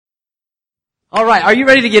All right, are you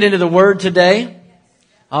ready to get into the Word today?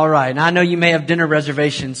 All right, now I know you may have dinner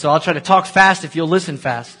reservations, so I'll try to talk fast if you'll listen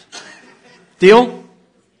fast. Deal?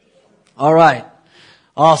 All right,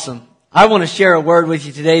 awesome. I want to share a word with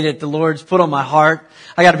you today that the Lord's put on my heart.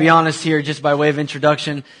 I got to be honest here, just by way of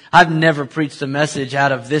introduction. I've never preached a message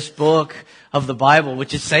out of this book of the Bible,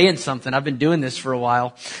 which is saying something. I've been doing this for a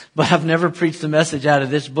while, but I've never preached a message out of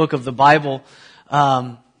this book of the Bible.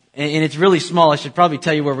 And it's really small. I should probably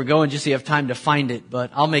tell you where we're going just so you have time to find it,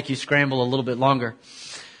 but I'll make you scramble a little bit longer.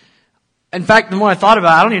 In fact, the more I thought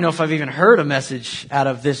about it, I don't even know if I've even heard a message out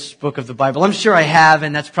of this book of the Bible. I'm sure I have,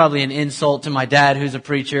 and that's probably an insult to my dad, who's a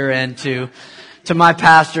preacher, and to my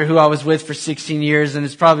pastor, who I was with for 16 years, and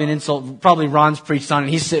it's probably an insult. Probably Ron's preached on it.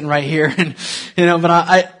 He's sitting right here, and but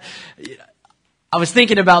I was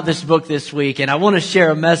thinking about this book this week, and I want to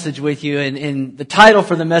share a message with you, and the title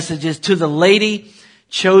for the message is To the Lady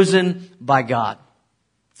Chosen by God.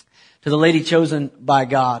 To the lady chosen by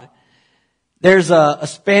God. There's a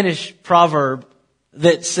Spanish proverb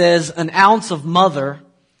that says an ounce of mother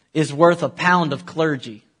is worth a pound of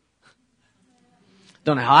clergy.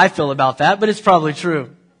 Don't know how I feel about that, but it's probably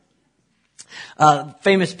true.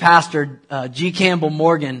 Famous pastor G. Campbell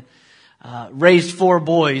Morgan raised 4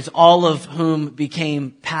 boys, all of whom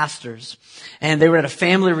became pastors. And they were at a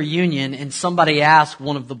family reunion, and somebody asked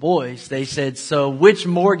one of the boys, they said, "So which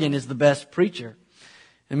Morgan is the best preacher?"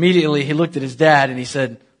 Immediately he looked at his dad and he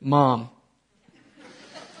said, "Mom."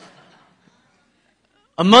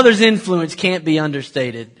 A mother's influence can't be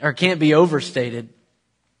understated, or can't be overstated.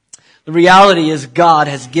 The reality is God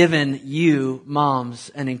has given you, moms,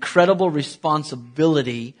 an incredible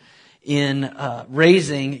responsibility in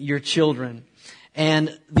raising your children.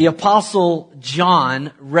 And the Apostle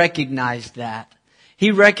John recognized that.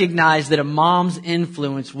 He recognized that a mom's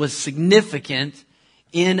influence was significant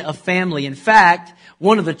in a family. In fact,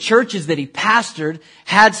 one of the churches that he pastored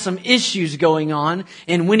had some issues going on,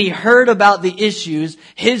 and when he heard about the issues,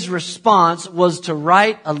 his response was to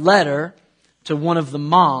write a letter to one of the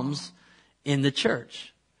moms in the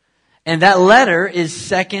church. And that letter is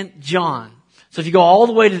 2 John. So if you go all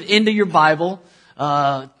the way to the end of your Bible,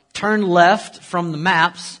 turn left from the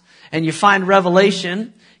maps, and you find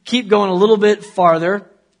Revelation. Keep going a little bit farther.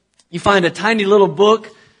 You find a tiny little book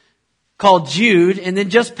called Jude, and then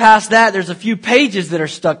just past that, there's a few pages that are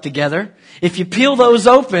stuck together. If you peel those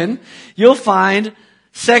open, you'll find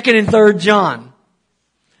 2nd and 3rd John.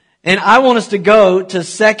 And I want us to go to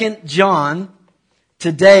 2nd John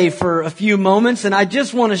today for a few moments, and I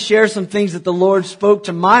just want to share some things that the Lord spoke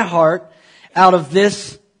to my heart out of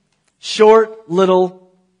this short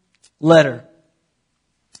little letter.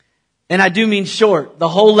 And I do mean short. The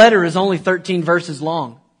whole letter is only 13 verses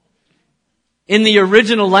long. In the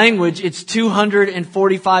original language, it's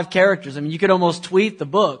 245 characters. I mean, you could almost tweet the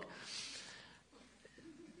book.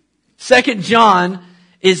 2 John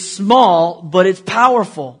is small, but it's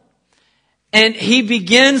powerful. And he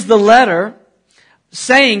begins the letter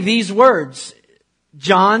saying these words.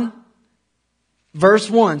 John, verse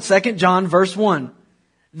 1. 2 John, verse 1.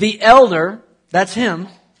 The elder, that's him,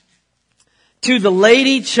 to the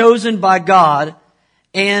lady chosen by God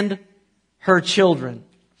and her children.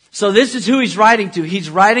 So this is who he's writing to. He's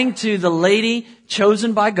writing to the lady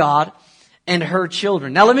chosen by God and her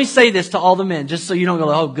children. Now let me say this to all the men, just so you don't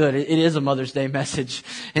go, "Oh good, it is a Mother's Day message,"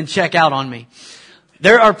 and check out on me.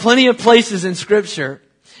 There are plenty of places in Scripture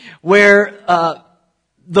where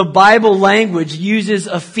the Bible language uses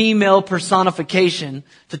a female personification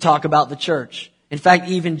to talk about the church. In fact,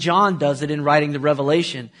 even John does it in writing the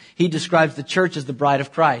Revelation. He describes the church as the bride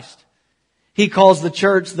of Christ. He calls the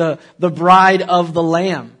church the bride of the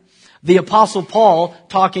Lamb. The Apostle Paul,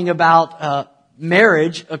 talking about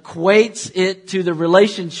marriage, equates it to the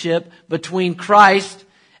relationship between Christ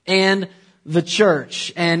and the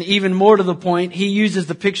church. And even more to the point, he uses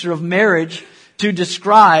the picture of marriage to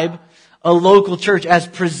describe a local church as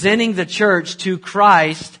presenting the church to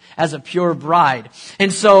Christ as a pure bride.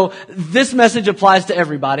 And so this message applies to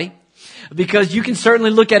everybody, because you can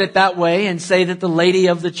certainly look at it that way and say that the lady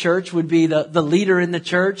of the church would be the leader in the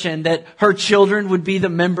church, and that her children would be the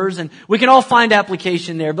members, and we can all find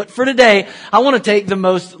application there. But for today, I want to take the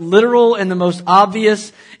most literal and the most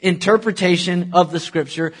obvious interpretation of the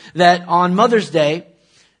Scripture, that on Mother's Day,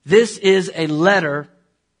 this is a letter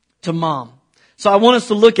to Mom. So I want us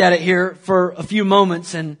to look at it here for a few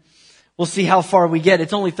moments, and we'll see how far we get.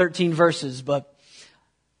 It's only 13 verses, but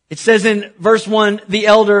it says in verse 1, the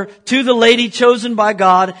elder, to the lady chosen by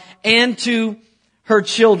God and to her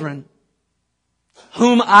children,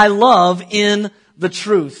 whom I love in the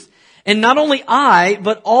truth. And not only I,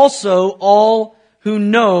 but also all who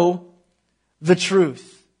know the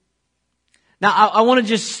truth. Now, I want to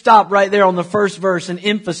just stop right there on the first verse and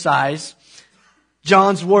emphasize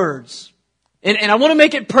John's words. And I want to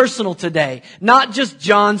make it personal today. Not just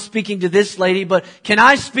John speaking to this lady, but can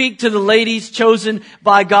I speak to the ladies chosen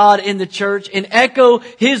by God in the church and echo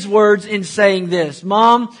his words in saying this?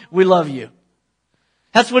 Mom, we love you.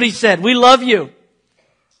 That's what he said. We love you.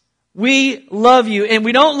 We love you. And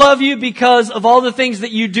we don't love you because of all the things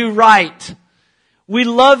that you do right. We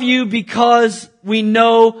love you because we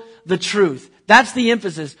know the truth. That's the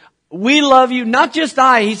emphasis. We love you, not just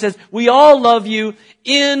I. He says, we all love you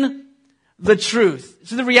in the truth.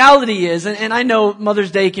 So the reality is, and I know Mother's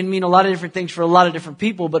Day can mean a lot of different things for a lot of different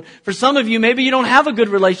people, but for some of you, maybe you don't have a good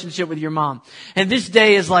relationship with your mom. And this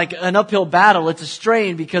day is like an uphill battle. It's a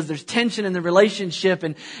strain because there's tension in the relationship,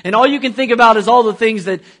 and all you can think about is all the things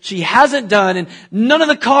that she hasn't done, and none of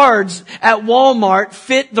the cards at Walmart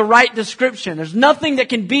fit the right description. There's nothing that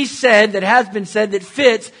can be said that has been said that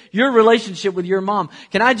fits your relationship with your mom.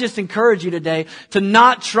 Can I just encourage you today to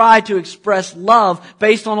not try to express love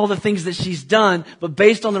based on all the things that she's done, but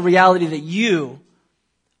based on the reality that you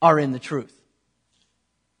are in the truth.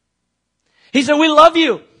 He said, we love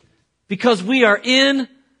you because we are in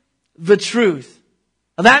the truth.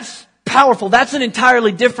 Now that's powerful. That's an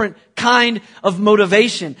entirely different kind of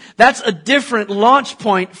motivation. That's a different launch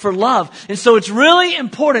point for love. And so it's really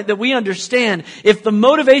important that we understand if the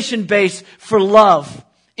motivation base for love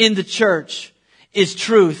in the church is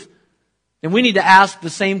truth, then we need to ask the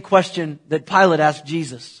same question that Pilate asked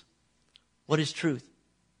Jesus. What is truth?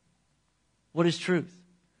 What is truth?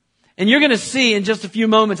 And you're going to see in just a few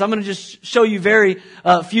moments, I'm going to just show you very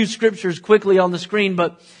few scriptures quickly on the screen,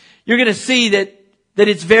 but you're going to see that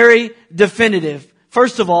it's very definitive.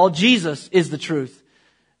 First of all, Jesus is the truth.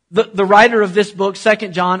 The writer of this book, 2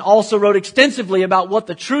 John, also wrote extensively about what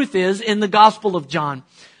the truth is in the Gospel of John.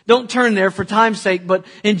 Don't turn there for time's sake, but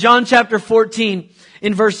in John chapter 14,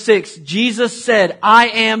 in verse 6, Jesus said, I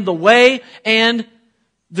am the way and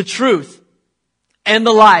the truth and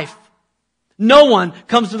the life. No one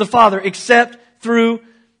comes to the Father except through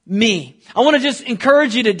me. I want to just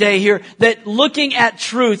encourage you today here that looking at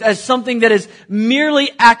truth as something that is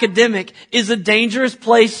merely academic is a dangerous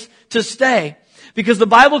place to stay. Because the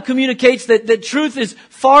Bible communicates that truth is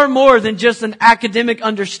far more than just an academic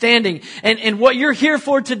understanding. And what you're here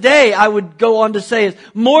for today, I would go on to say, is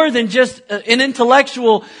more than just an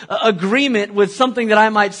intellectual agreement with something that I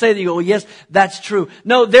might say that you go, well, yes, that's true.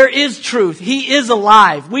 No, there is truth. He is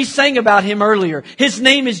alive. We sang about him earlier. His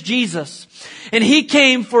name is Jesus. And he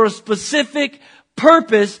came for a specific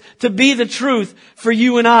purpose to be the truth for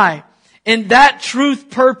you and I. And that truth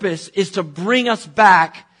purpose is to bring us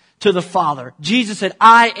back to the Father. Jesus said,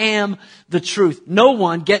 I am the truth. No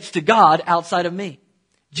one gets to God outside of me.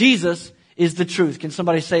 Jesus is the truth. Can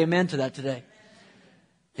somebody say amen to that today?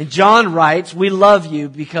 And John writes, we love you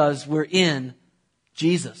because we're in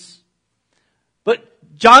Jesus. But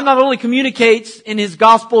John not only communicates in his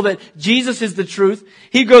gospel that Jesus is the truth,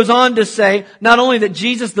 he goes on to say not only that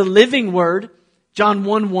Jesus, the living Word, John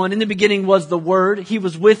 1:1, in the beginning was the Word, he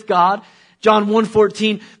was with God. John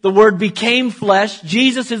 1:14, the Word became flesh.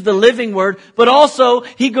 Jesus is the living Word. But also,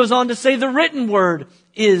 he goes on to say the written Word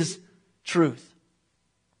is truth.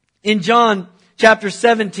 In John chapter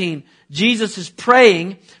 17, Jesus is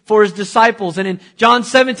praying for his disciples. And in John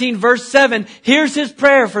 17 verse 7, here's his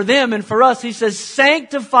prayer for them and for us. He says,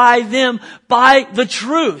 sanctify them by the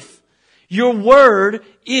truth. Your word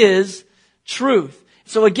is truth.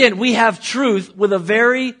 So again, we have truth with a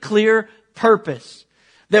very clear purpose.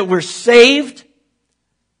 That we're saved.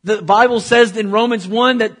 The Bible says in Romans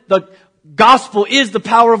 1 that the gospel is the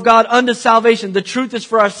power of God unto salvation. The truth is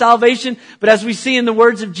for our salvation. But as we see in the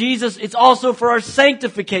words of Jesus, it's also for our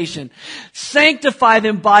sanctification. Sanctify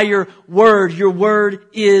them by your word. Your word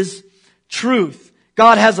is truth.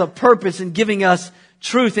 God has a purpose in giving us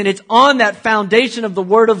truth. And it's on that foundation of the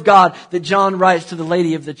word of God that John writes to the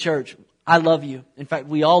lady of the church. I love you. In fact,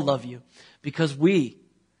 we all love you because we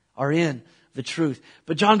are in the truth.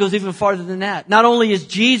 But John goes even farther than that. Not only is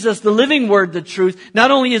Jesus, the living Word, the truth,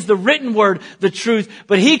 not only is the written Word the truth,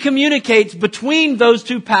 but he communicates between those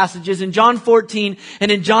two passages in John 14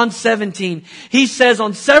 and in John 17. He says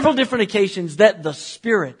on several different occasions that the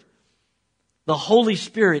Spirit, the Holy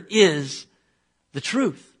Spirit, is the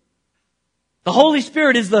truth. The Holy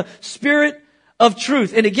Spirit is the Spirit of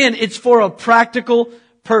truth. And again, it's for a practical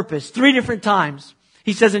purpose. 3 different times.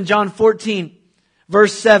 He says in John 14,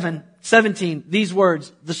 verse 17, these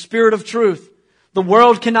words, the Spirit of truth. The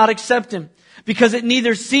world cannot accept him because it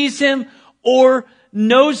neither sees him or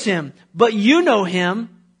knows him. But you know him,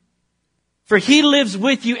 for he lives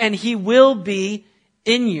with you and he will be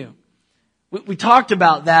in you. We talked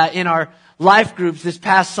about that in our life groups this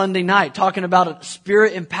past Sunday night, talking about a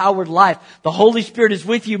Spirit-empowered life. The Holy Spirit is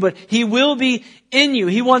with you, but He will be in you.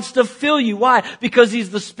 He wants to fill you. Why? Because He's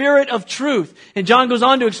the Spirit of truth. And John goes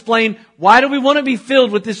on to explain, why do we want to be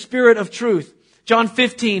filled with this Spirit of truth? John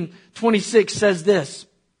 15:26 says this,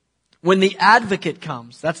 when the Advocate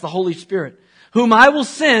comes, that's the Holy Spirit, whom I will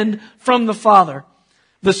send from the Father,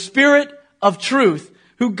 the Spirit of truth,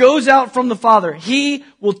 who goes out from the Father, He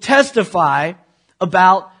will testify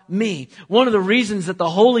about me. One of the reasons that the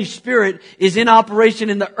Holy Spirit is in operation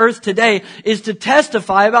in the earth today is to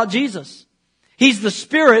testify about Jesus. He's the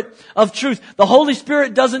Spirit of truth. The Holy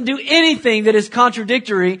Spirit doesn't do anything that is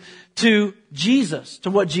contradictory to Jesus,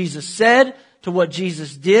 to what Jesus said, to what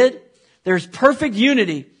Jesus did. There's perfect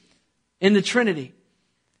unity in the Trinity.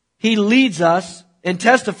 He leads us and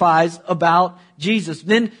testifies about Jesus.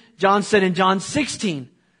 Then John said in John 16,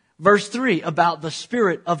 verse 3, about the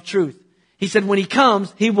Spirit of truth. He said, when He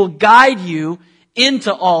comes, He will guide you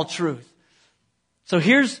into all truth. So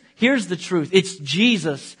here's the truth. It's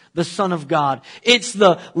Jesus, the Son of God. It's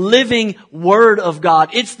the living Word of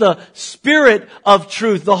God. It's the Spirit of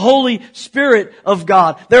truth, the Holy Spirit of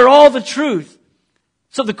God. They're all the truth.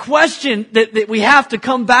 So the question that we have to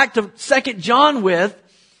come back to 2 John with,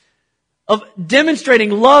 of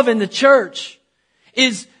demonstrating love in the church,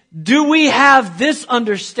 is, do we have this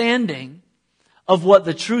understanding of what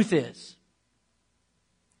the truth is?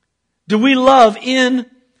 Do we love in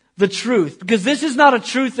the truth? Because this is not a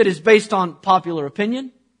truth that is based on popular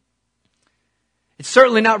opinion. It's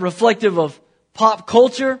certainly not reflective of pop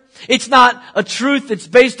culture. It's not a truth that's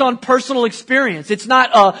based on personal experience. It's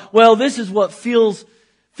not well, this is what feels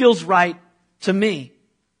right to me.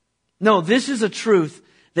 No, this is a truth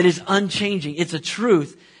that is unchanging. It's a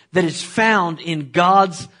truth that is found in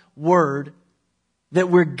God's Word, that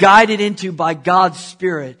we're guided into by God's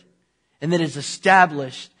Spirit, and that is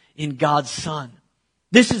established in God's Son.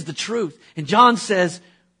 This is the truth. And John says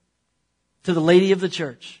to the lady of the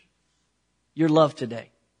church, you're loved today.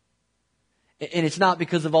 And it's not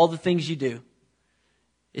because of all the things you do.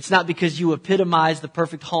 It's not because you epitomize the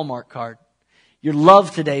perfect Hallmark card. You're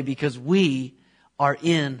loved today because we are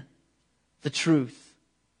in the truth.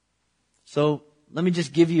 So let me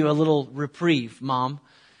just give you a little reprieve, Mom.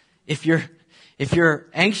 If you're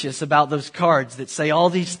anxious about those cards that say all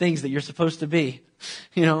these things that you're supposed to be,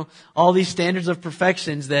 all these standards of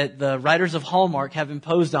perfections that the writers of Hallmark have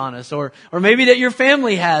imposed on us, or maybe that your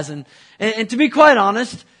family has. And to be quite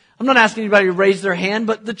honest, I'm not asking anybody to raise their hand,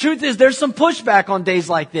 but the truth is there's some pushback on days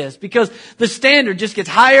like this because the standard just gets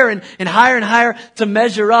higher and higher and higher to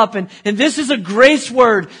measure up. And this is a grace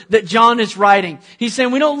word that John is writing. He's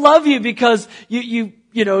saying we don't love you because you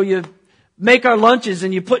make our lunches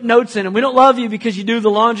and you put notes in them. We don't love you because you do the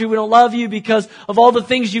laundry. We don't love you because of all the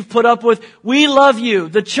things you've put up with. We love you.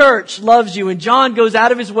 The church loves you. And John goes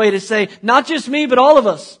out of his way to say, not just me, but all of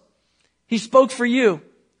us. He spoke for you.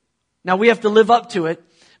 Now we have to live up to it.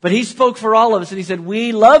 But He spoke for all of us. And He said,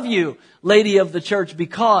 we love you, lady of the church,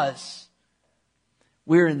 because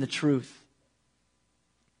we're in the truth.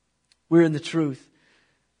 We're in the truth.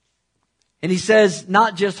 And He says,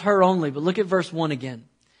 not just her only, but look at verse 1 again.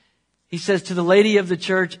 He says, to the lady of the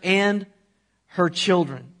church and her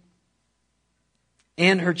children.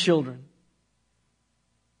 And her children.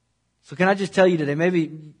 So can I just tell you today,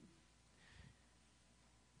 maybe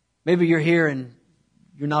you're here and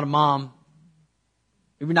you're not a mom.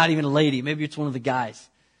 Maybe not even a lady. Maybe it's one of the guys.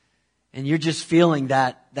 And you're just feeling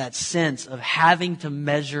that sense of having to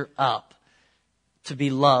measure up to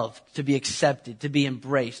be loved, to be accepted, to be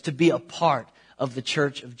embraced, to be a part of the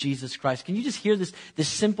church of Jesus Christ. Can you just hear this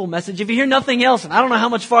simple message? If you hear nothing else, and I don't know how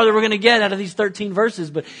much farther we're going to get out of these 13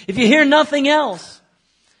 verses, but if you hear nothing else,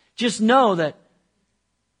 just know that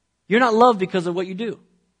you're not loved because of what you do.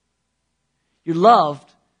 You're loved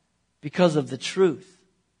because of the truth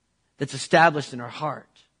that's established in our heart.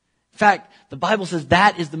 In fact, the Bible says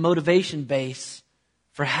that is the motivation base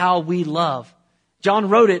for how we love. John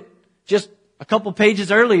wrote it just a couple pages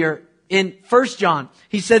earlier in 1 John.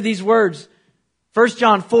 He said these words, 1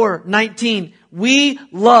 John 4:19, we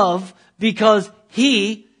love because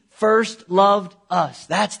He first loved us.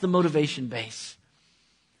 That's the motivation base.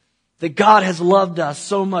 That God has loved us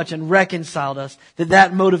so much and reconciled us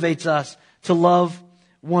that motivates us to love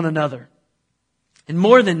one another. And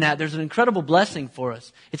more than that, there's an incredible blessing for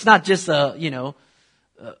us. It's not just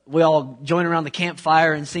we all join around the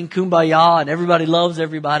campfire and sing Kumbaya and everybody loves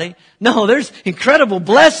everybody. No, there's incredible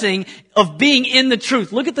blessing of being in the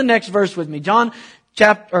truth. Look at the next verse with me. John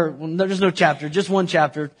there's no chapter, just one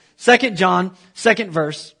chapter. 2 John, 2nd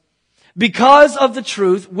verse. Because of the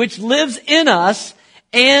truth which lives in us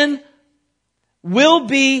and will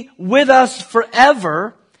be with us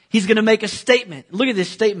forever, he's going to make a statement. Look at this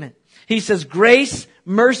statement. He says, grace,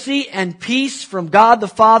 mercy, and peace from God the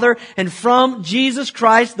Father and from Jesus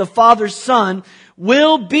Christ, the Father's Son,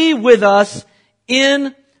 will be with us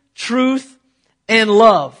in truth and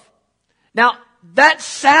love. Now, that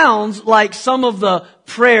sounds like some of the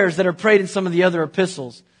prayers that are prayed in some of the other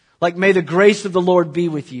epistles. Like, may the grace of the Lord be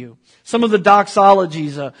with you. Some of the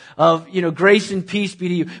doxologies of grace and peace be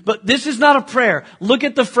to you. But this is not a prayer. Look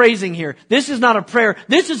at the phrasing here. This is not a prayer.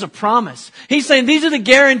 This is a promise. He's saying these are the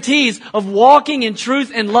guarantees of walking in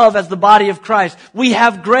truth and love as the body of Christ. We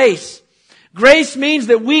have grace. Grace means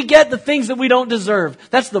that we get the things that we don't deserve.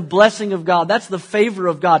 That's the blessing of God. That's the favor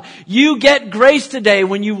of God. You get grace today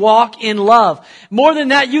when you walk in love. More than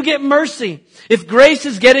that, you get mercy. If grace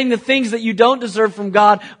is getting the things that you don't deserve from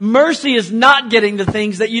God, mercy is not getting the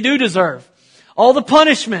things that you do deserve. All the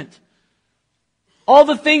punishment, all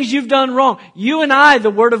the things you've done wrong. You and I, the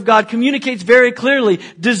Word of God communicates very clearly,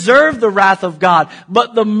 deserve the wrath of God.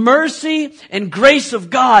 But the mercy and grace of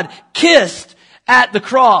God kissed at the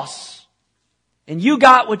cross. And you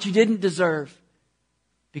got what you didn't deserve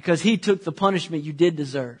because He took the punishment you did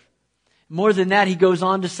deserve. More than that, He goes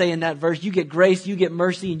on to say in that verse, you get grace, you get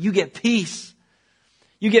mercy, and you get peace.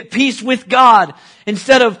 You get peace with God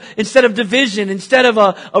instead of division, instead of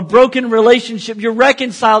a broken relationship. You're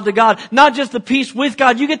reconciled to God. Not just the peace with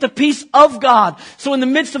God, you get the peace of God. So in the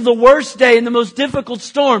midst of the worst day, in the most difficult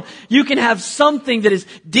storm, you can have something that is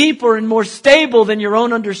deeper and more stable than your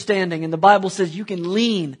own understanding. And the Bible says you can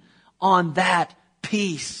lean on that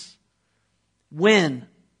peace when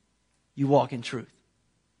you walk in truth.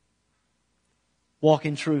 Walk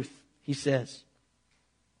in truth, he says.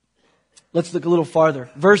 Let's look a little farther.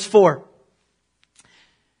 Verse 4.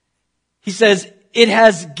 He says, it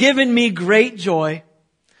has given me great joy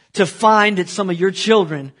to find that some of your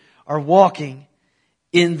children are walking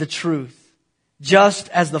in the truth, just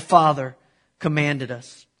as the Father commanded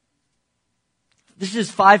us. This is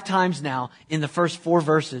 5 times now in the first 4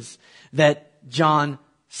 verses that John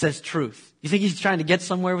says truth. You think he's trying to get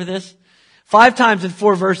somewhere with this? 5 times in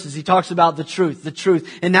 4 verses he talks about the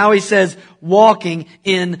truth. And now he says walking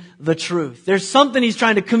in the truth. There's something he's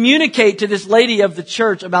trying to communicate to this lady of the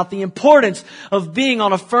church about the importance of being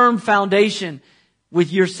on a firm foundation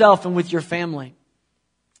with yourself and with your family.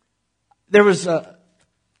 There was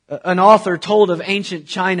an author told of ancient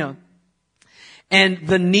China and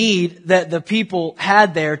the need that the people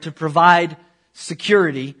had there to provide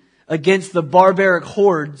security against the barbaric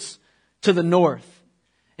hordes to the north.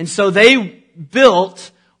 And so they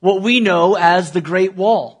built what we know as the Great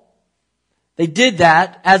Wall. They did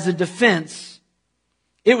that as a defense.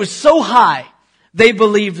 It was so high, they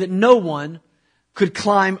believed that no one could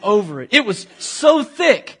climb over it. It was so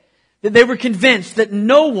thick that they were convinced that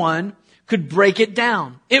no one could break it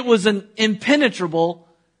down. It was an impenetrable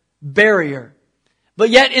barrier. But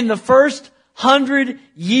yet in the first 100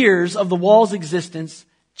 years of the wall's existence,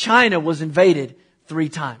 China was invaded 3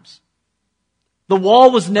 times. The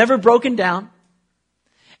wall was never broken down,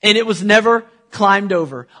 and it was never climbed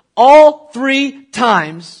over. All 3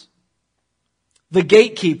 times, the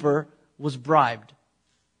gatekeeper was bribed.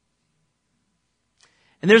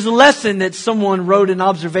 And there's a lesson that someone wrote an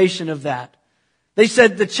observation of that. They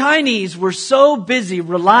said the Chinese were so busy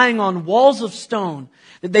relying on walls of stone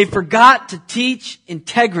that they forgot to teach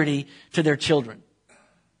integrity to their children.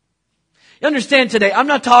 You understand today, I'm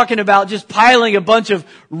not talking about just piling a bunch of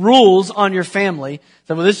rules on your family.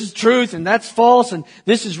 So, well, this is truth and that's false and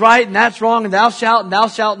this is right and that's wrong and thou shalt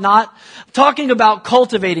not. I'm talking about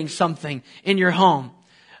cultivating something in your home.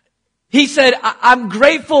 He said, I'm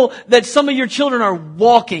grateful that some of your children are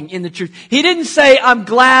walking in the truth. He didn't say, I'm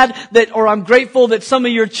glad that, or I'm grateful that some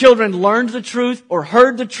of your children learned the truth or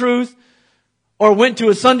heard the truth or went to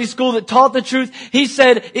a Sunday school that taught the truth. He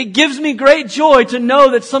said, it gives me great joy to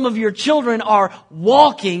know that some of your children are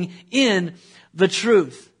walking in the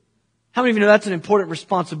truth. How many of you know that's an important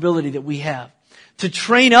responsibility that we have? To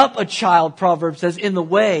train up a child, Proverbs says, in the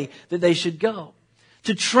way that they should go.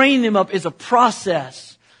 To train them up is a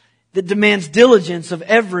process that demands diligence of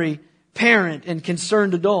every parent and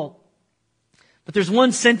concerned adult. But there's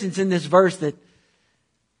one sentence in this verse that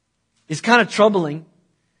is kind of troubling.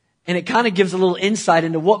 And it kind of gives a little insight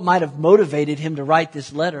into what might have motivated him to write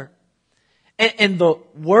this letter. And the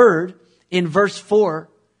word in verse 4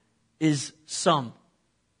 is some.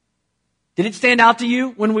 Did it stand out to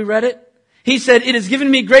you when we read it? He said, it has given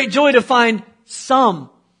me great joy to find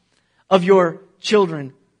some of your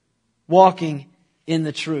children walking in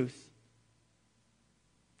the truth.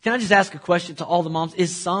 Can I just ask a question to all the moms?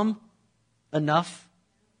 Is some enough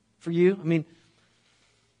for you? I mean,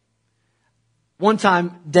 One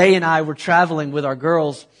time, Day and I were traveling with our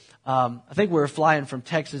girls. I think we were flying from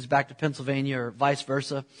Texas back to Pennsylvania or vice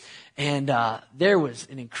versa. And there was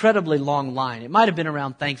an incredibly long line. It might have been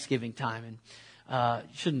around Thanksgiving time. And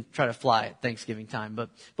you shouldn't try to fly at Thanksgiving time,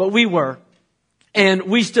 but we were. And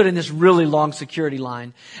we stood in this really long security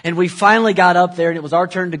line. And we finally got up there, and it was our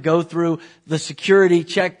turn to go through the security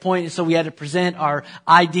checkpoint. And so we had to present our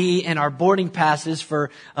ID and our boarding passes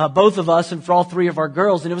for both of us and for all three of our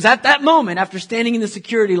girls. And it was at that moment, after standing in the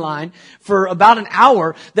security line for about an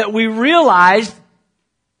hour, that we realized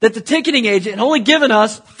that the ticketing agent had only given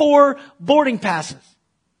us 4 boarding passes.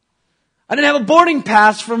 I didn't have a boarding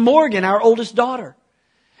pass for Morgan, our oldest daughter.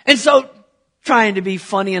 And so, trying to be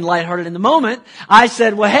funny and lighthearted in the moment, I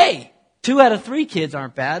said, well, hey, 2 out of 3 kids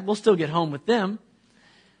aren't bad. We'll still get home with them.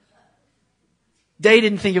 Day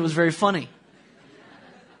didn't think it was very funny.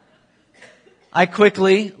 I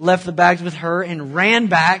quickly left the bags with her and ran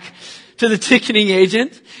back to the ticketing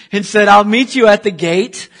agent and said, I'll meet you at the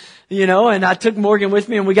gate. And I took Morgan with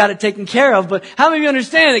me and we got it taken care of. But how many of you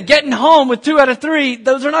understand that getting home with 2 out of 3,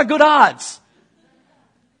 those are not good odds?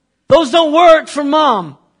 Those don't work for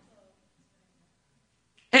Mom.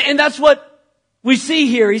 And that's what we see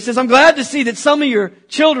here. He says, I'm glad to see that some of your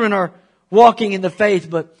children are walking in the faith,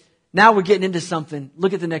 but now we're getting into something.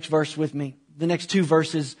 Look at the next verse with me. The next 2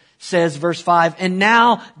 verses says, verse 5, and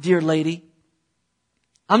now, dear lady,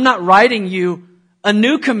 I'm not writing you a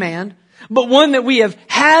new command, but one that we have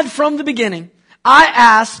had from the beginning. I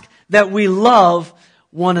ask that we love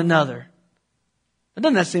one another.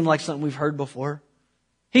 Doesn't that seem like something we've heard before?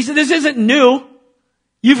 He said, this isn't new.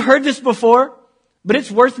 You've heard this before. But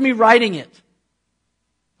it's worth me writing it.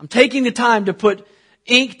 I'm taking the time to put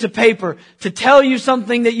ink to paper to tell you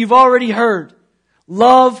something that you've already heard.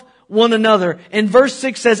 Love one another. And verse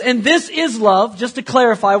 6 says, and this is love. Just to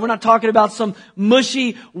clarify, we're not talking about some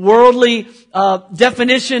mushy, worldly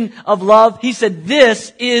definition of love. He said,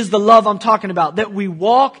 this is the love I'm talking about. That we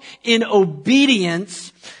walk in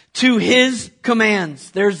obedience to His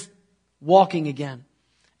commands. There's walking again.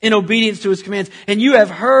 In obedience to His commands. And you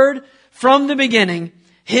have heard from the beginning,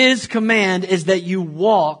 His command is that you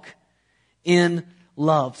walk in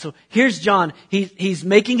love. So here's John. He's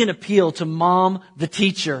making an appeal to Mom, the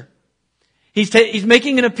teacher. He's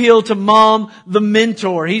making an appeal to Mom, the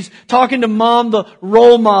mentor. He's talking to Mom, the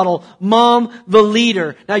role model. Mom, the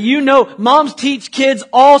leader. Now moms teach kids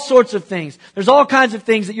all sorts of things. There's all kinds of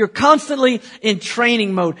things that you're constantly in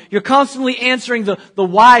training mode. You're constantly answering the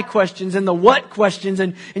why questions and the what questions,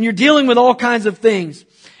 and you're dealing with all kinds of things.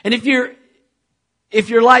 And if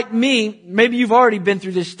you're like me, maybe you've already been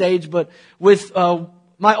through this stage, but with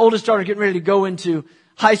my oldest daughter getting ready to go into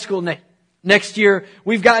high school next year,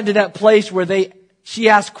 we've gotten to that place where she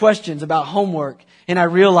asks questions about homework, and I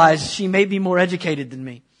realize she may be more educated than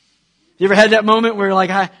me. You ever had that moment where you're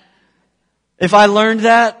like, if I learned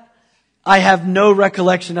that, I have no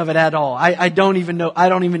recollection of it at all. I don't even know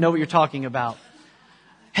what you're talking about.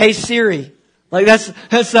 Hey Siri, like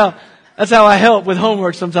that's how I help with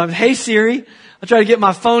homework sometimes. Hey Siri, I try to get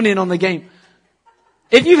my phone in on the game.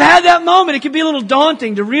 If you've had that moment, it can be a little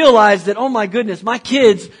daunting to realize that, oh my goodness, my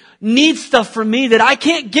kids need stuff from me that I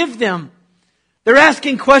can't give them. They're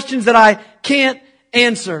asking questions that I can't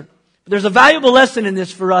answer. But there's a valuable lesson in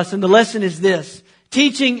this for us, and the lesson is this.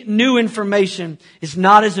 Teaching new information is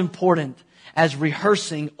not as important as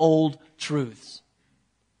rehearsing old truths.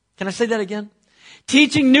 Can I say that again?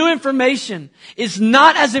 Teaching new information is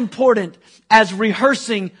not as important as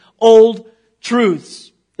rehearsing old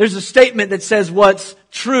truths. There's a statement that says what's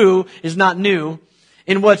true is not new,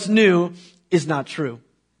 and what's new is not true.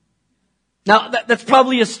 Now, that's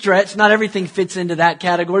probably a stretch. Not everything fits into that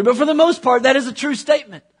category, but for the most part, that is a true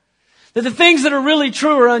statement. That the things that are really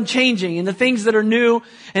true are unchanging, and the things that are new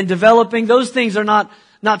and developing, those things are not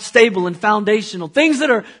stable and foundational. Things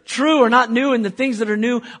that are true are not new, and the things that are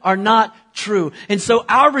new are not true. And so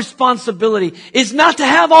our responsibility is not to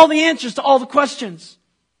have all the answers to all the questions.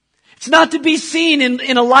 It's not to be seen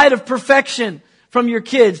in a light of perfection from your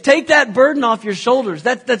kids. Take that burden off your shoulders.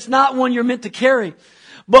 That's not one you're meant to carry.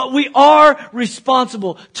 But we are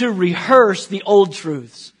responsible to rehearse the old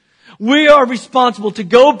truths. We are responsible to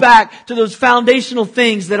go back to those foundational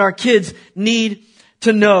things that our kids need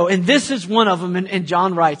to know. And this is one of them. And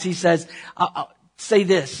John writes, he says, say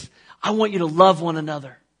this, I want you to love one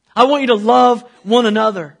another. I want you to love one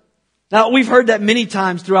another. Now, we've heard that many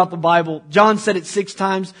times throughout the Bible. John said it 6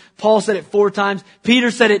 times. Paul said it 4 times.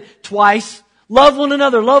 Peter said it twice. Love one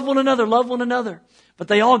another, love one another, love one another. But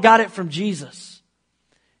they all got it from Jesus.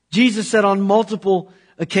 Jesus said on multiple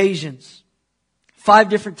occasions, 5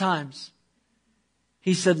 different times,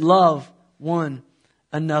 He said, love one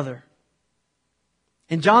another.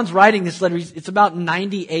 And John's writing this letter. It's about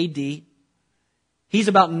 90 AD. He's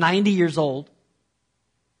about 90 years old.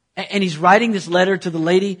 And he's writing this letter to the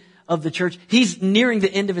lady of the church. He's nearing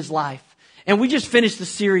the end of his life. And we just finished the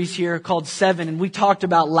series here called 7, and we talked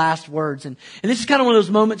about last words. And this is kind of one of those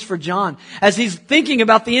moments for John as he's thinking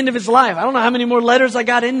about the end of his life. I don't know how many more letters I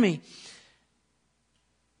got in me.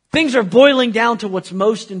 Things are boiling down to what's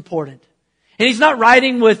most important. And he's not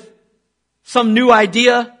writing with some new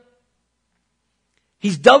idea.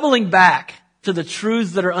 He's doubling back to the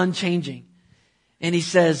truths that are unchanging. And he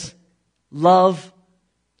says, love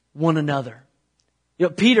one another. You know,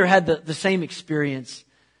 Peter had the same experience.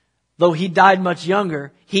 Though he died much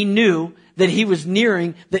younger, he knew that he was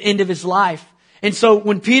nearing the end of his life. And so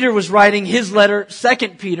when Peter was writing his letter, 2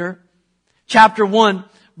 Peter, chapter 1,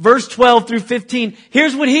 verse 12 through 15,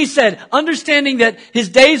 here's what he said, understanding that his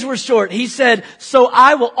days were short. He said, so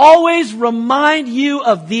I will always remind you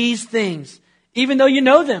of these things, even though you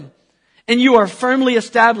know them, and you are firmly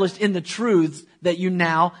established in the truths that you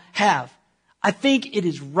now have. I think it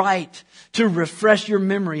is right to refresh your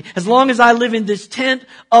memory as long as I live in this tent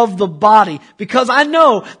of the body, because I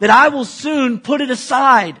know that I will soon put it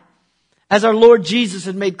aside, as our Lord Jesus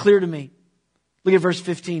had made clear to me. Look at verse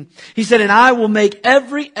 15. He said, and I will make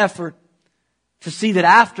every effort to see that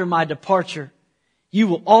after my departure, you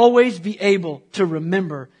will always be able to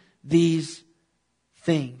remember these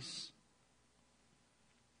things.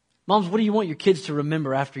 Moms, what do you want your kids to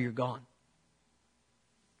remember after you're gone?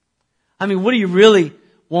 I mean, what do you really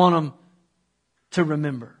want them to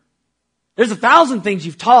remember? There's 1,000 things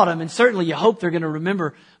you've taught them, and certainly you hope they're going to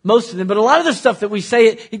remember most of them. But a lot of the stuff that we say,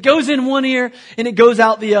 it goes in one ear and it goes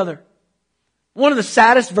out the other. One of the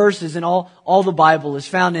saddest verses in all the Bible is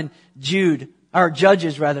found in Judges,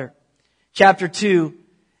 chapter 2,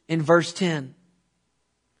 in verse 10.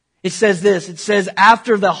 It says this, it says,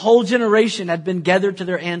 after the whole generation had been gathered to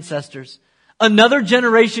their ancestors, another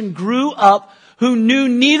generation grew up who knew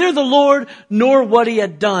neither the Lord nor what He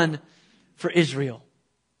had done for Israel.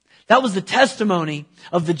 That was the testimony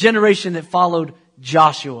of the generation that followed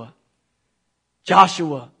Joshua.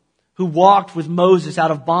 Joshua, who walked with Moses out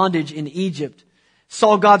of bondage in Egypt,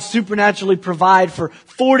 saw God supernaturally provide for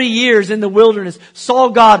 40 years in the wilderness, saw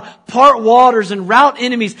God part waters and rout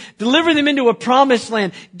enemies, deliver them into a promised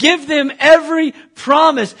land, give them every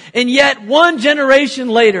promise. And yet one generation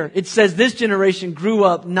later, it says this generation grew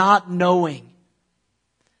up not knowing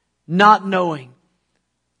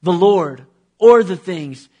the Lord or the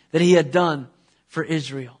things that He had done for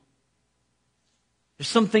Israel. There's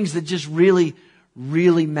some things that just really,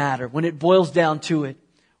 really matter. When it boils down to it,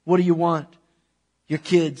 what do you want your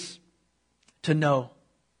kids to know?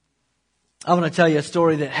 I want to tell you a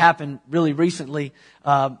story that happened really recently.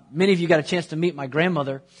 Many of you got a chance to meet my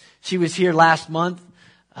grandmother. She was here last month,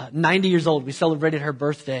 90 years old. We celebrated her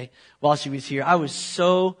birthday while she was here. I was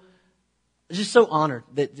just so honored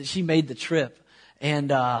that she made the trip.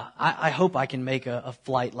 And I hope I can make a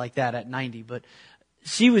flight like that at 90. But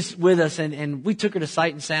she was with us, and we took her to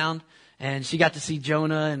Sight and Sound, and she got to see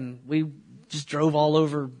Jonah, and we just drove all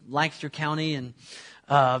over Lancaster County and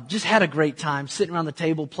just had a great time sitting around the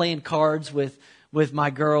table playing cards with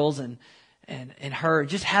my girls and her,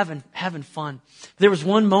 just having fun. There was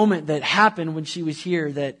one moment that happened when she was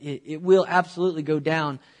here that it will absolutely go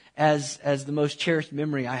down as the most cherished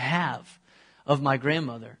memory I have of my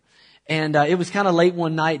grandmother. And it was kind of late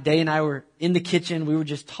one night. Day and I were in the kitchen. We were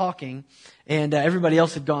just talking, and everybody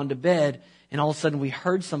else had gone to bed. And all of a sudden, we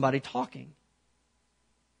heard somebody talking.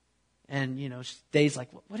 And, Day's like,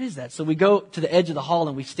 what is that? So we go to the edge of the hall,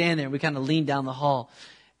 and we stand there, and we kind of lean down the hall.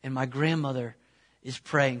 And my grandmother is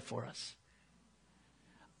praying for us.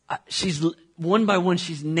 She's, one by one,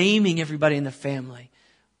 she's naming everybody in the family.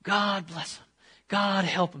 God bless them. God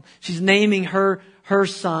help them. She's naming her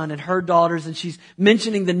son and her daughters, and she's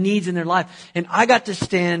mentioning the needs in their life. And I got to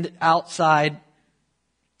stand outside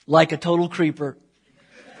like a total creeper.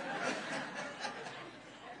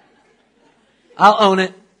 I'll own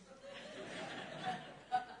it.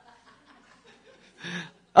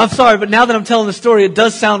 I'm sorry, but now that I'm telling the story, it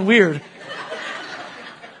does sound weird.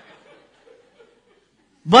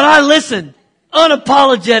 But I listened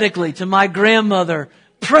unapologetically to my grandmother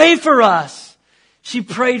pray for us. She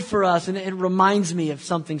prayed for us, and it reminds me of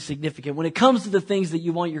something significant. When it comes to the things that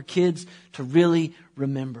you want your kids to really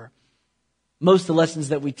remember, most of the lessons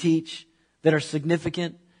that we teach that are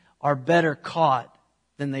significant are better caught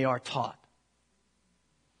than they are taught.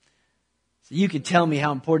 So you can tell me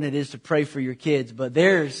how important it is to pray for your kids, but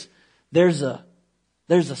there's a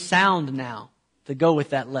sound now to go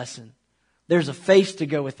with that lesson. There's a face to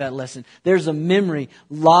go with that lesson. There's a memory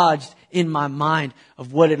lodged in my mind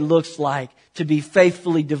of what it looks like to be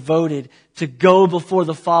faithfully devoted, to go before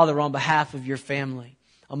the Father on behalf of your family.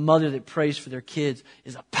 A mother that prays for their kids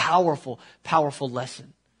is a powerful, powerful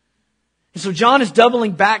lesson. And so John is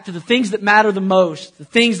doubling back to the things that matter the most, the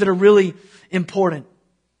things that are really important,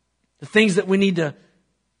 the things that we need to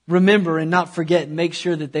remember and not forget and make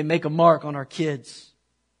sure that they make a mark on our kids.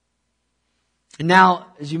 And now,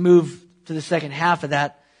 as you move to the second half of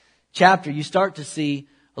that chapter, you start to see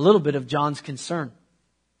a little bit of John's concern.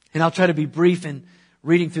 And I'll try to be brief in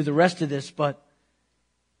reading through the rest of this, but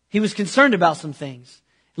he was concerned about some things.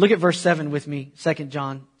 Look at verse 7 with me, 2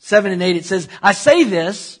 John 7 and 8. It says, I say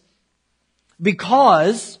this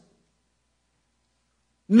because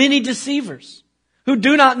many deceivers who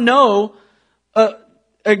do not know,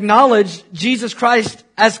 acknowledge Jesus Christ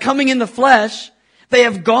as coming in the flesh, they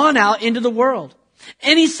have gone out into the world.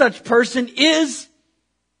 Any such person is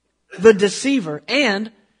the deceiver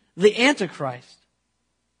and the Antichrist.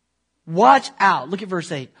 Watch out. Look at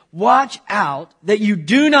verse 8. Watch out that you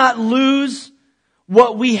do not lose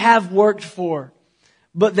what we have worked for,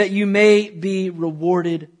 but that you may be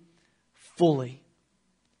rewarded fully.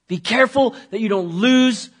 Be careful that you don't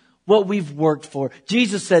lose what we've worked for.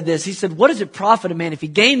 Jesus said this. He said, what does it profit a man if he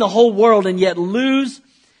gain the whole world and yet lose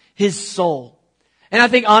his soul? And I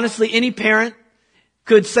think honestly, any parent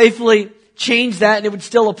could safely change that and it would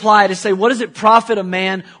still apply to say, what does it profit a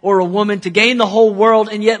man or a woman to gain the whole world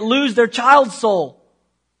and yet lose their child's soul?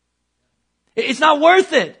 It's not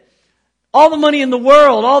worth it. All the money in the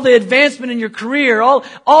world, all the advancement in your career,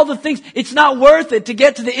 all the things, it's not worth it to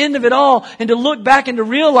get to the end of it all and to look back and to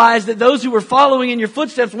realize that those who were following in your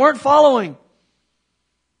footsteps weren't following.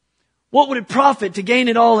 What would it profit to gain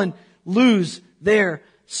it all and lose their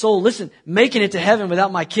soul? Listen, making it to heaven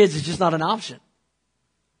without my kids is just not an option.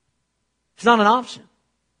 It's not an option.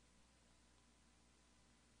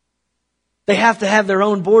 They have to have their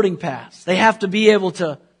own boarding pass. They have to be able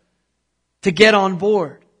to get on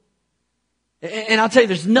board. And I'll tell you,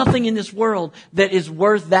 there's nothing in this world that is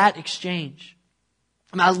worth that exchange.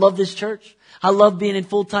 I mean, I love this church. I love being in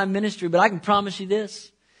full-time ministry, but I can promise you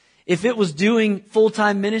this. If it was doing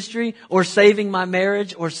full-time ministry or saving my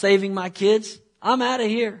marriage or saving my kids, I'm out of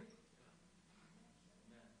here.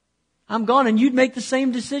 I'm gone, and you'd make the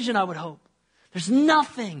same decision, I would hope. There's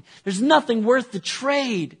nothing worth the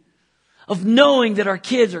trade of knowing that our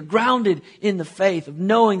kids are grounded in the faith, of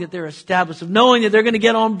knowing that they're established, of knowing that they're going to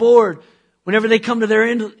get on board whenever they come to their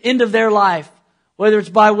end of their life, whether it's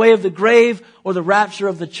by way of the grave or the rapture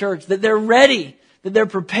of the church, that they're ready, that they're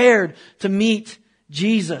prepared to meet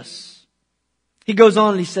Jesus. He goes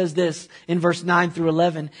on and he says this in verse 9 through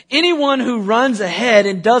 11. Anyone who runs ahead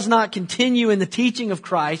and does not continue in the teaching of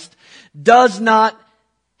Christ does not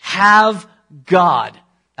have God.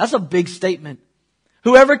 That's a big statement.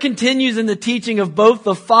 Whoever continues in the teaching of both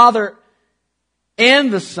the Father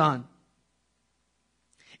and the Son.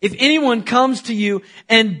 If anyone comes to you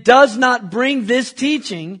and does not bring this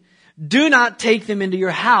teaching, do not take them into your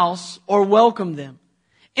house or welcome them.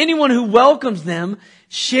 Anyone who welcomes them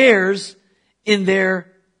shares in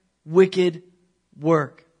their wicked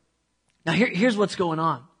work. Now here's what's going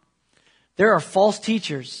on. There are false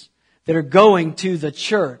teachers that are going to the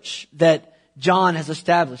church that John has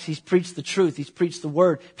established. He's preached the truth. He's preached the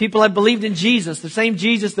word. People have believed in Jesus, the same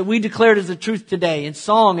Jesus that we declared as the truth today in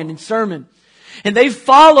song and in sermon. And they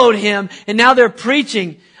followed him, and now they're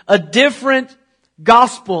preaching a different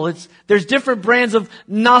gospel. There's different brands of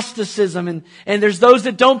Gnosticism, and there's those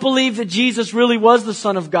that don't believe that Jesus really was the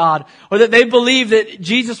Son of God, or that they believe that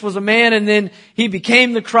Jesus was a man and then he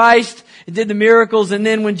became the Christ and did the miracles, and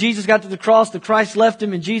then when Jesus got to the cross, the Christ left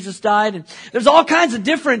him and Jesus died. And there's all kinds of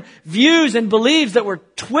different views and beliefs that were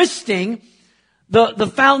twisting the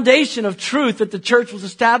foundation of truth that the church was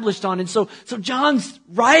established on. And so John's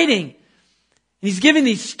writing. He's giving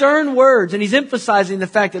these stern words, and he's emphasizing the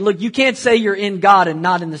fact that, look, you can't say you're in God and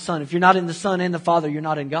not in the Son. If you're not in the Son and the Father, you're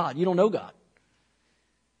not in God. You don't know God.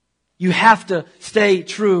 You have to stay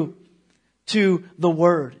true to the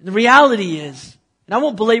Word. The reality is, and I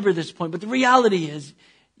won't belabor this point, but the reality is,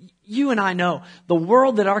 you and I know the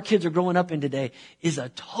world that our kids are growing up in today is a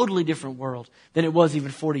totally different world than it was even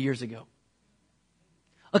 40 years ago.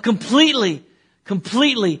 A completely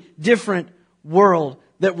different world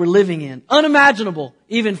that we're living in. Unimaginable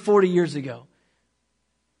even 40 years ago.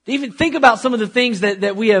 Even think about some of the things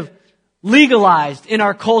that we have legalized in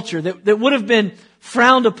our culture that would have been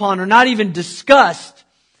frowned upon or not even discussed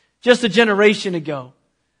just a generation ago.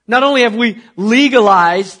 Not only have we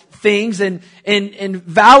legalized things and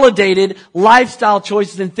validated lifestyle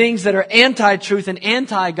choices and things that are anti-truth and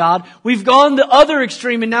anti-God. We've gone the other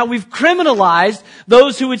extreme, and now we've criminalized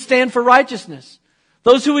those who would stand for righteousness.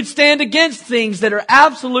 Those who would stand against things that are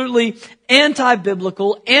absolutely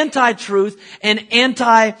anti-biblical, anti-truth, and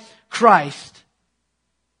anti-Christ.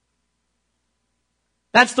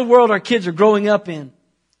 That's the world our kids are growing up in.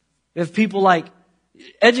 We have people like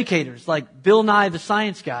educators, like Bill Nye the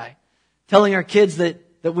Science Guy, telling our kids that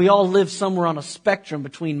we all live somewhere on a spectrum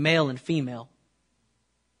between male and female.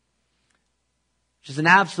 Which is an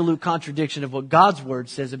absolute contradiction of what God's Word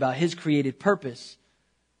says about His created purpose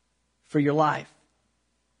for your life.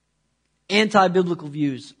 Anti-biblical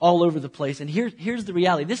views all over the place. And here's the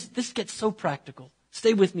reality. This gets so practical.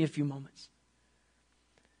 Stay with me a few moments.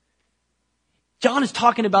 John is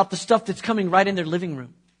talking about the stuff that's coming right in their living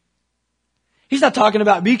room. He's not talking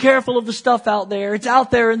about be careful of the stuff out there. It's out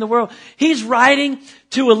there in the world. He's writing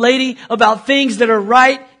to a lady about things that are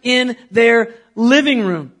right in their living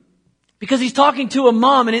room. Because he's talking to a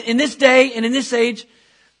mom. And in this day and in this age,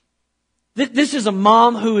 this is a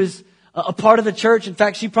mom who is a part of the church. In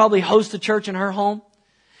fact, she probably hosts a church in her home.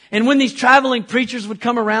 And when these traveling preachers would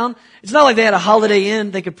come around, it's not like they had a Holiday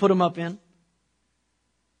Inn they could put them up in.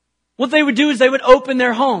 What they would do is they would open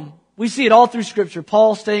their home. We see it all through Scripture.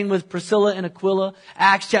 Paul staying with Priscilla and Aquila.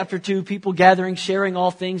 Acts chapter 2, people gathering, sharing all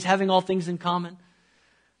things, having all things in common.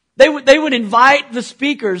 They would invite the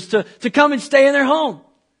speakers to come and stay in their home.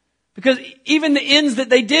 Because even the inns that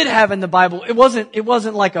they did have in the Bible, it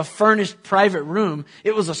wasn't like a furnished private room.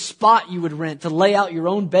 It was a spot you would rent to lay out your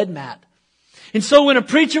own bed mat. And so when a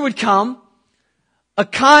preacher would come, a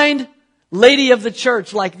kind lady of the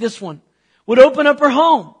church like this one would open up her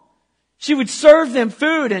home. She would serve them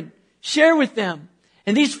food and share with them.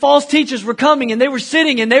 And these false teachers were coming and they were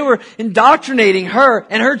sitting and they were indoctrinating her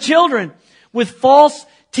and her children with false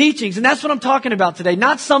teachings. And that's what I'm talking about today.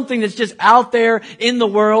 Not something that's just out there in the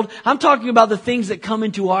world. I'm talking about the things that come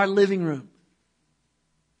into our living room.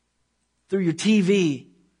 Through your TV.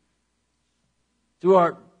 Through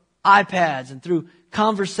our iPads and through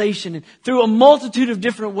conversation and through a multitude of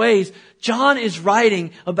different ways. John is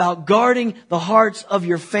writing about guarding the hearts of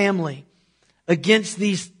your family against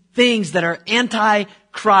these things that are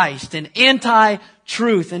anti-Christ and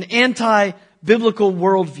anti-truth and anti-biblical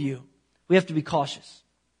worldview. We have to be cautious.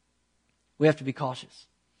 We have to be cautious.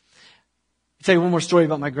 I'll tell you one more story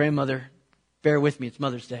about my grandmother. Bear with me, it's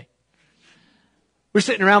Mother's Day. We're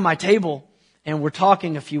sitting around my table and we're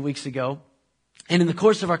talking a few weeks ago. And in the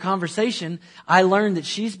course of our conversation, I learned that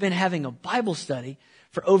she's been having a Bible study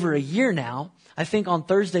for over a year now. I think on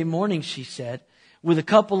Thursday morning, she said, with a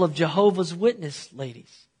couple of Jehovah's Witness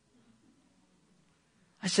ladies.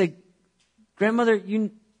 I said, Grandmother,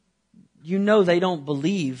 you know they don't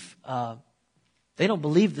believe the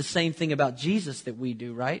same thing about Jesus that we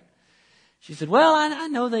do, right? She said, well, I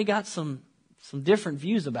know they got some different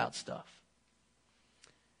views about stuff.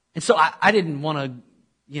 And so I didn't want to,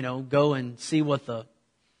 go and see what the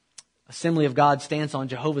Assembly of God stance on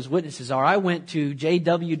Jehovah's Witnesses are. I went to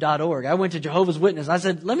jw.org. I went to Jehovah's Witnesses. I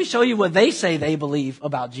said, let me show you what they say they believe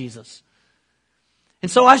about Jesus.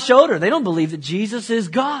 And so I showed her. They don't believe that Jesus is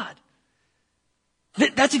God.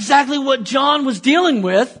 That's exactly what John was dealing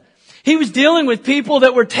with. He was dealing with people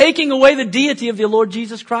that were taking away the deity of the Lord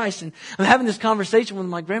Jesus Christ. And I'm having this conversation with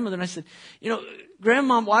my grandmother, and I said,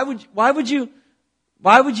 Grandma, why would you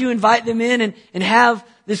invite them in and have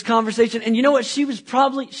this conversation? And you know what? She's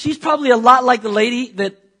probably a lot like the lady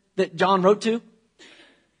that John wrote to.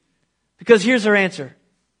 Because here's her answer.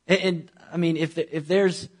 And I mean, if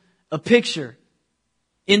there's a picture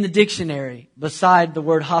in the dictionary beside the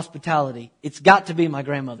word hospitality, it's got to be my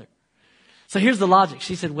grandmother. So here's the logic.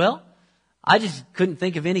 She said, well, I just couldn't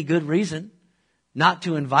think of any good reason not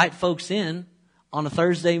to invite folks in on a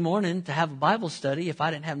Thursday morning to have a Bible study if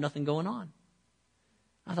I didn't have nothing going on.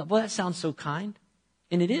 I thought, well, that sounds so kind.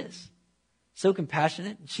 And it is. So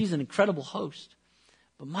compassionate. She's an incredible host.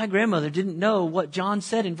 But my grandmother didn't know what John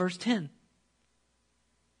said in verse 10.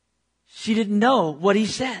 She didn't know what he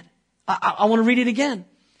said. I want to read it again.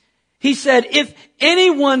 He said, if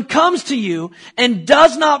anyone comes to you and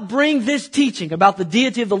does not bring this teaching about the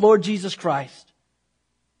deity of the Lord Jesus Christ,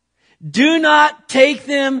 do not take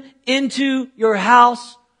them into your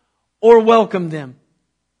house or welcome them.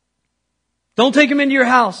 Don't take them into your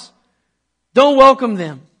house. Don't welcome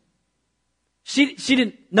them. She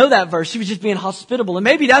didn't know that verse. She was just being hospitable. And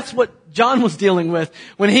maybe that's what John was dealing with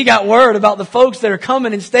when he got word about the folks that are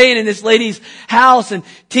coming and staying in this lady's house and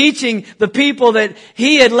teaching the people that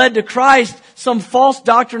he had led to Christ some false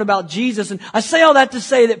doctrine about Jesus. And I say all that to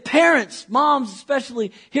say that parents, moms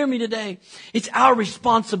especially, hear me today. It's our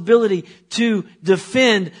responsibility to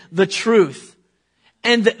defend the truth.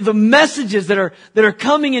 And the messages that are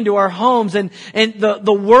coming into our homes and the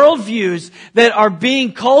worldviews that are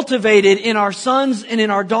being cultivated in our sons and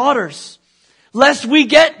in our daughters. Lest we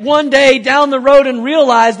get one day down the road and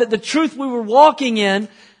realize that the truth we were walking in,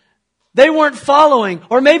 they weren't following.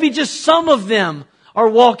 Or maybe just some of them are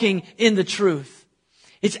walking in the truth.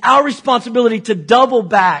 It's our responsibility to double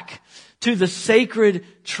back to the sacred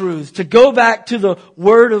truth. To go back to the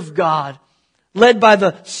Word of God, led by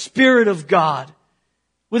the Spirit of God,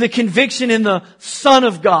 with a conviction in the Son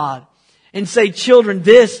of God, and say, children,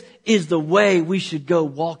 this is the way we should go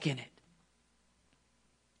walk in it.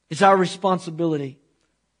 It's our responsibility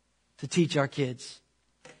to teach our kids.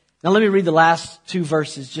 Now let me read the last two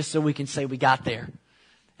verses just so we can say we got there.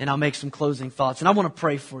 And I'll make some closing thoughts. And I want to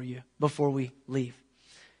pray for you before we leave.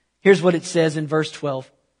 Here's what it says in verse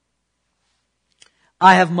 12.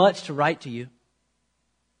 I have much to write to you,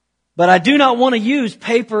 but I do not want to use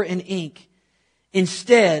paper and ink.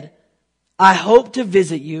 Instead, I hope to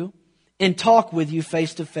visit you and talk with you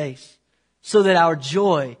face to face so that our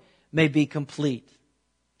joy may be complete.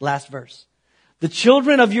 Last verse. The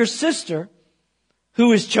children of your sister,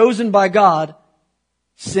 who is chosen by God,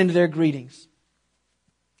 send their greetings.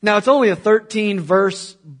 Now, it's only a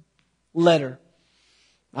 13-verse letter.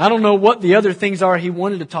 I don't know what the other things are he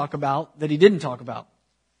wanted to talk about that he didn't talk about.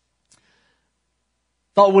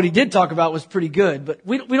 Thought what he did talk about was pretty good, but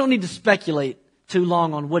we don't need to speculate too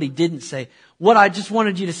long on what he didn't say. What I just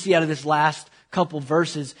wanted you to see out of this last couple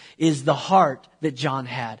verses is the heart that John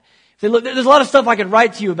had. Say, look, there's a lot of stuff I could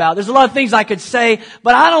write to you about. There's a lot of things I could say,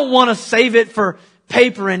 but I don't want to save it for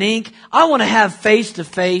paper and ink. I want to have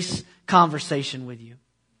face-to-face conversation with you.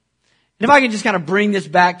 And if I can just kind of bring this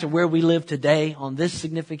back to where we live today on this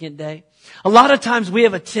significant day, a lot of times we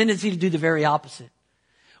have a tendency to do the very opposite.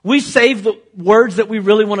 We save the words that we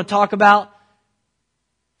really want to talk about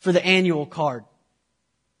for the annual card,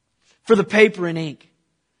 for the paper and ink.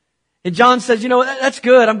 And John says, that's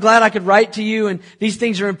good. I'm glad I could write to you and these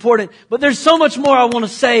things are important. But there's so much more I want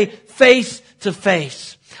to say face to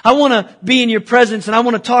face. I want to be in your presence and I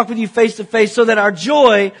want to talk with you face to face so that our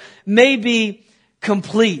joy may be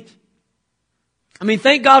complete. I mean,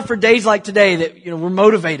 thank God for days like today that, we're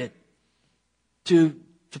motivated to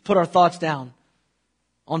put our thoughts down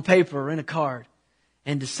on paper or in a card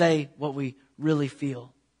and to say what we really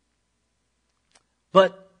feel.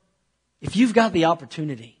 But if you've got the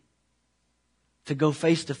opportunity to go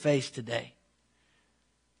face to face today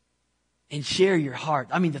and share your heart,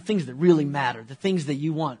 I mean, the things that really matter, the things that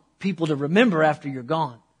you want people to remember after you're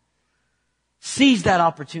gone, seize that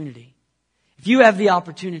opportunity. If you have the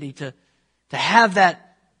opportunity to have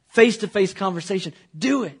that face-to-face conversation,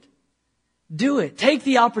 do it. Do it. Take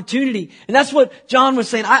the opportunity. And that's what John was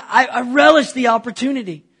saying. I relish the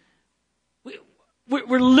opportunity.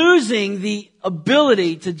 We're losing the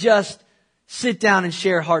ability to just sit down and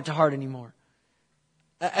share heart to heart anymore.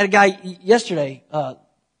 I had a guy yesterday,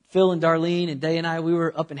 Phil and Darlene and Day and I, we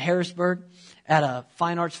were up in Harrisburg at a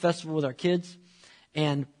fine arts festival with our kids.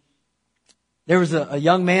 And there was a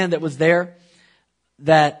young man that was there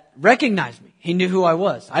that recognized me. He knew who I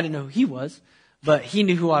was. I didn't know who he was, but he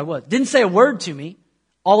knew who I was. Didn't say a word to me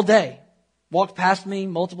all day. Walked past me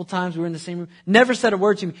multiple times. We were in the same room. Never said a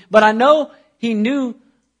word to me. But I know he knew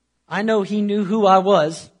who I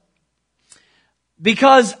was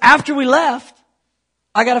because after we left,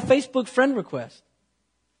 I got a Facebook friend request.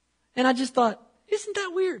 And I just thought, isn't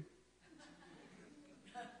that weird?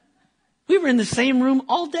 We were in the same room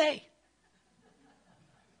all day.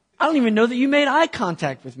 I don't even know that you made eye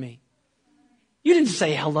contact with me. You didn't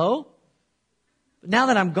say hello. But now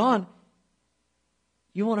that I'm gone,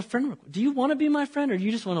 you want a friend request? Do you want to be my friend or do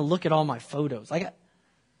you just want to look at all my photos? I'm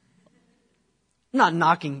not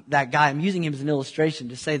knocking that guy. I'm using him as an illustration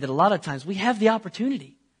to say that a lot of times we have the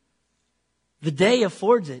opportunity. The day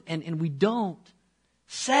affords it, and we don't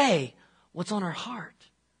say what's on our heart.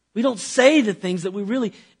 We don't say the things that we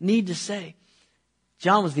really need to say.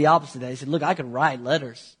 John was the opposite of that. He said, look, I could write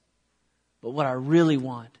letters, but what I really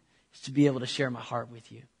want is to be able to share my heart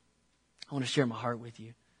with you. I want to share my heart with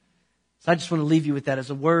you. So I just want to leave you with that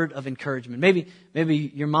as a word of encouragement.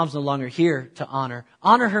 Maybe your mom's no longer here to honor.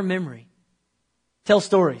 Honor her memory. Tell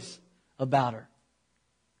stories about her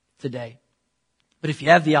today. But if you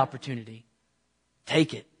have the opportunity,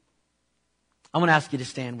 take it. I want to ask you to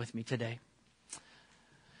stand with me today.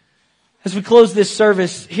 As we close this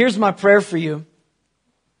service, here's my prayer for you.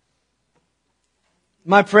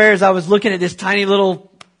 My prayer as I was looking at this tiny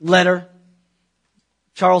little letter,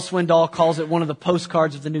 Charles Swindoll calls it one of the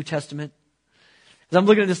postcards of the New Testament. As I'm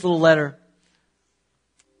looking at this little letter,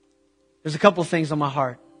 there's a couple of things on my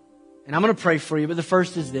heart. And I'm going to pray for you, but the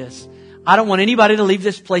first is this. I don't want anybody to leave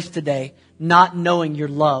this place today not knowing you're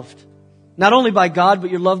loved. Not only by God, but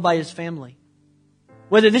you're loved by His family.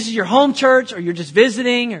 Whether this is your home church or you're just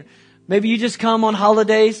visiting or maybe you just come on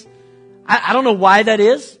holidays. I don't know why that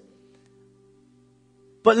is.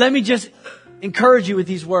 But let me just encourage you with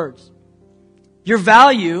these words. Your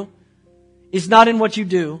value is not in what you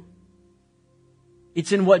do.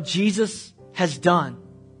 It's in what Jesus has done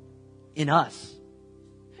in us.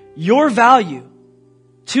 Your value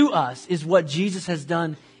to us is what Jesus has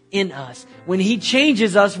done in us. When He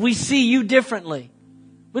changes us, we see you differently.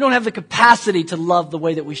 We don't have the capacity to love the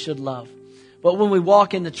way that we should love. But when we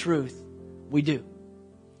walk in the truth, we do.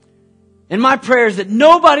 And my prayer is that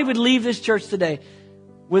nobody would leave this church today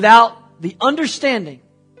without the understanding,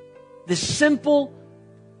 this simple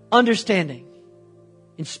understanding,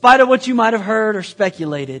 in spite of what you might have heard or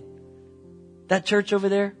speculated, that church over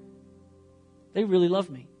there, they really love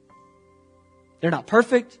me. They're not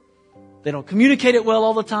perfect. They don't communicate it well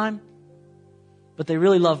all the time, but they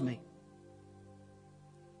really love me.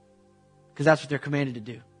 Because that's what they're commanded to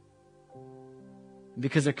do.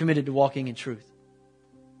 Because they're committed to walking in truth.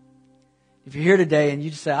 If you're here today and you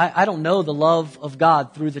just say, I don't know the love of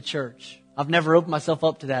God through the church. I've never opened myself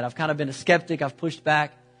up to that. I've kind of been a skeptic. I've pushed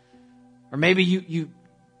back. Or maybe you've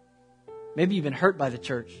been hurt by the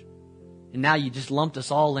church. And now you just lumped us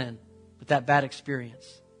all in with that bad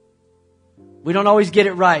experience. We don't always get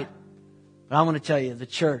it right. But I want to tell you, the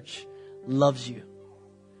church loves you.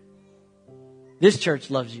 This church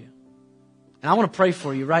loves you. And I want to pray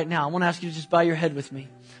for you right now. I want to ask you to just bow your head with me.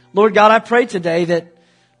 Lord God, I pray today that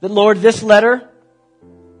Lord, this letter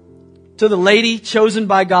to the lady chosen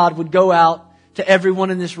by God would go out to everyone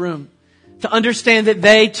in this room to understand that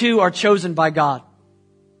they too are chosen by God.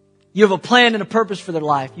 You have a plan and a purpose for their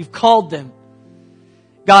life. You've called them.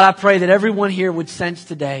 God, I pray that everyone here would sense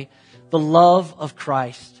today the love of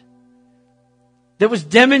Christ that was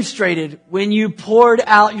demonstrated when you poured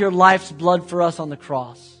out your life's blood for us on the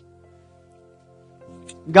cross.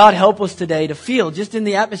 God, help us today to feel, just in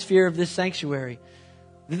the atmosphere of this sanctuary,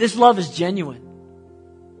 that this love is genuine.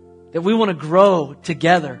 That we want to grow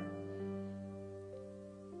together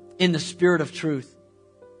in the spirit of truth.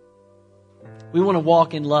 We want to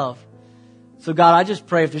walk in love. So God, I just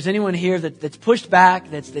pray if there's anyone here that's pushed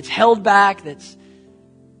back, that's held back, that's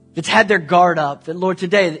had their guard up, that Lord,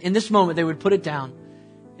 today, in this moment, they would put it down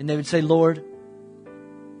and they would say, Lord,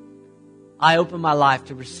 I open my life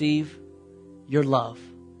to receive your love,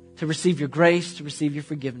 to receive your grace, to receive your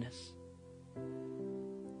forgiveness.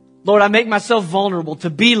 Lord, I make myself vulnerable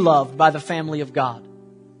to be loved by the family of God.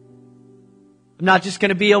 I'm not just going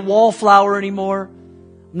to be a wallflower anymore.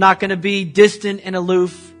 I'm not going to be distant and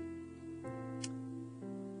aloof.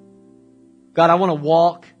 God, I want to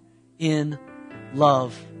walk in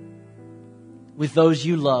love with those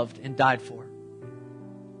you loved and died for.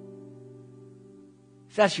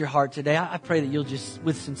 If that's your heart today, I pray that you'll just,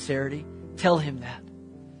 with sincerity, tell Him that.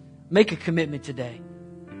 Make a commitment today.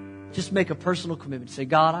 Just make a personal commitment. Say,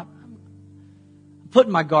 God, I'm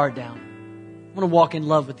putting my guard down. I want to walk in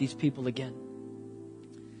love with these people again.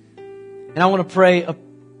 And I want to pray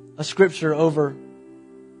a scripture over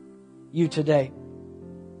you today.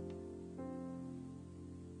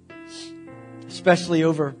 Especially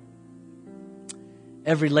over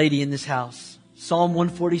every lady in this house. Psalm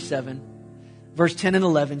 147, verse 10 and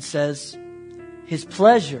 11 says, His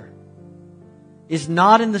pleasure is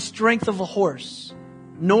not in the strength of a horse,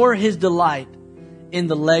 nor His delight in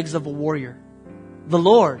the legs of a warrior. The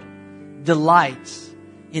Lord delights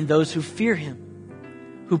in those who fear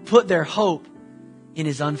Him, who put their hope in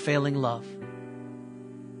His unfailing love.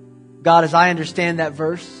 God, as I understand that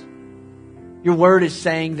verse, your word is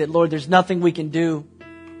saying that, Lord, there's nothing we can do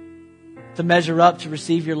to measure up to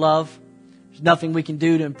receive your love. There's nothing we can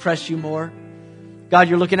do to impress you more. God,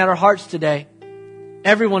 you're looking at our hearts today.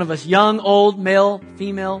 Every one of us, young, old, male,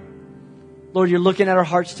 female. Lord, you're looking at our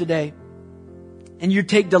hearts today. And you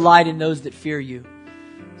take delight in those that fear you.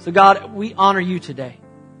 So God, we honor you today.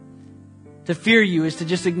 To fear you is to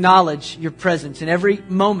just acknowledge your presence in every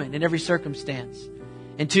moment, in every circumstance.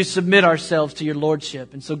 And to submit ourselves to your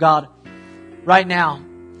lordship. And so God, right now,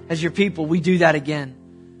 as your people, we do that again.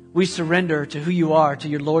 We surrender to who you are, to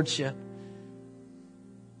your lordship.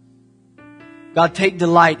 God, take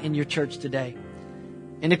delight in your church today.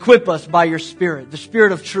 And equip us by your Spirit, the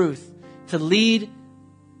Spirit of truth, to lead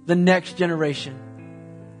the next generation.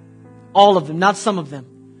 All of them, not some of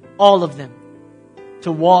them, all of them,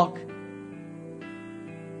 to walk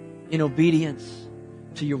in obedience,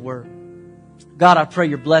 to your word. God, I pray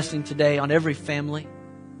your blessing today on every family,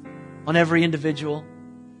 on every individual.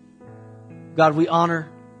 God, we honor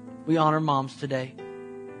moms today.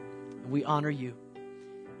 We honor you.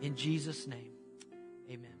 In Jesus' name,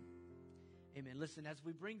 amen. Amen. Listen, as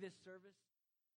we bring this service...